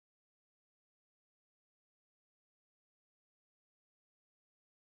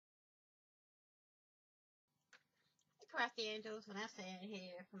Crafty Angels, Vanessa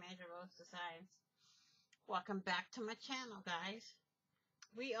here from AngelRose Designs. Welcome back to my channel, guys.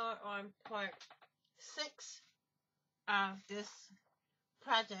 We are on part 6 of this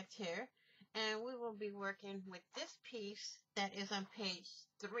project here, and we will be working with this piece that is on page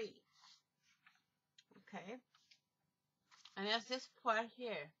 3. Okay, and that's this part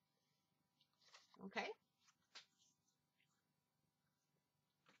here. Okay,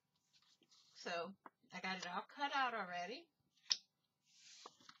 so I got it all cut out already.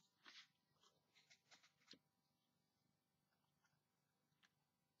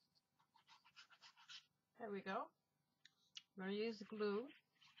 There we go. I'm going to use glue.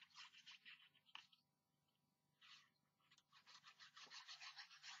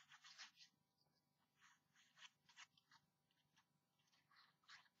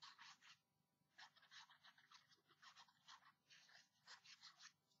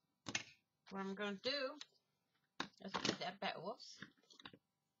 What I'm going to do is put that back,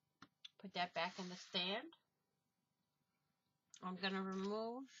 put that back in the stand. I'm going to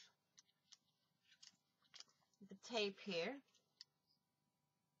remove the tape here.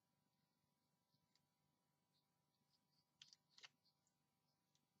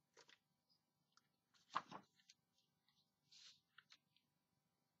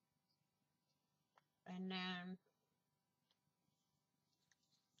 And then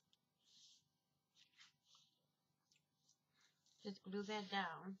just glue that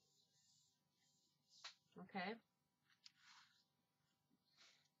down. Okay.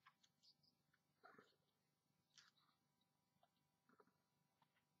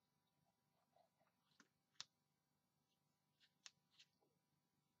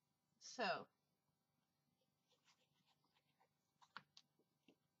 So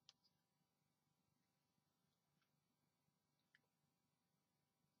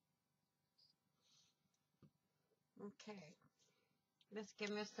okay. Let's get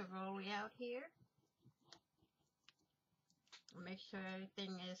Mr. Rolly out here. Make sure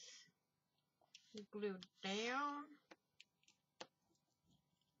everything is glued down.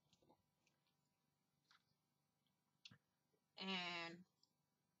 And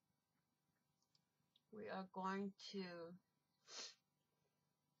we are going to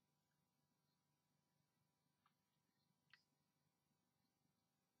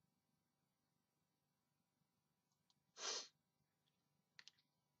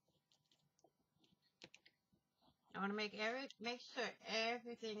I want to make sure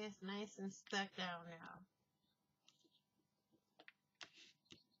everything is nice and stuck down now.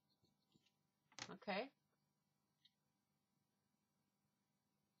 Okay.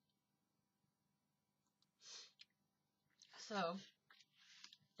 So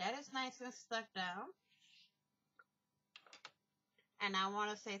that is nice and stuck down. And I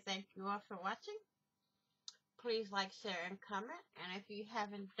want to say thank you all for watching. Please like, share, and comment. And if you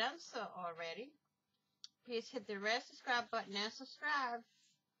haven't done so already, please hit the red subscribe button and subscribe.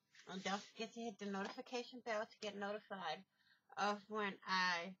 And don't forget to hit the notification bell to get notified of when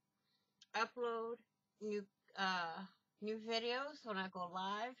I upload new videos, when I go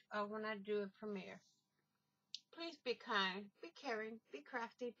live, or when I do a premiere. Please be kind, be caring, be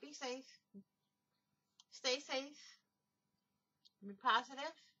crafty, be safe, stay safe, be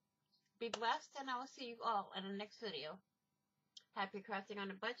positive, be blessed, and I will see you all in the next video. Happy crafting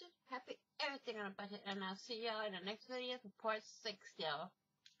on a budget, happy everything on a budget, and I'll see y'all in the next video for part 6, y'all.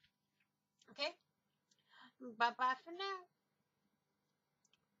 Okay? Bye-bye for now.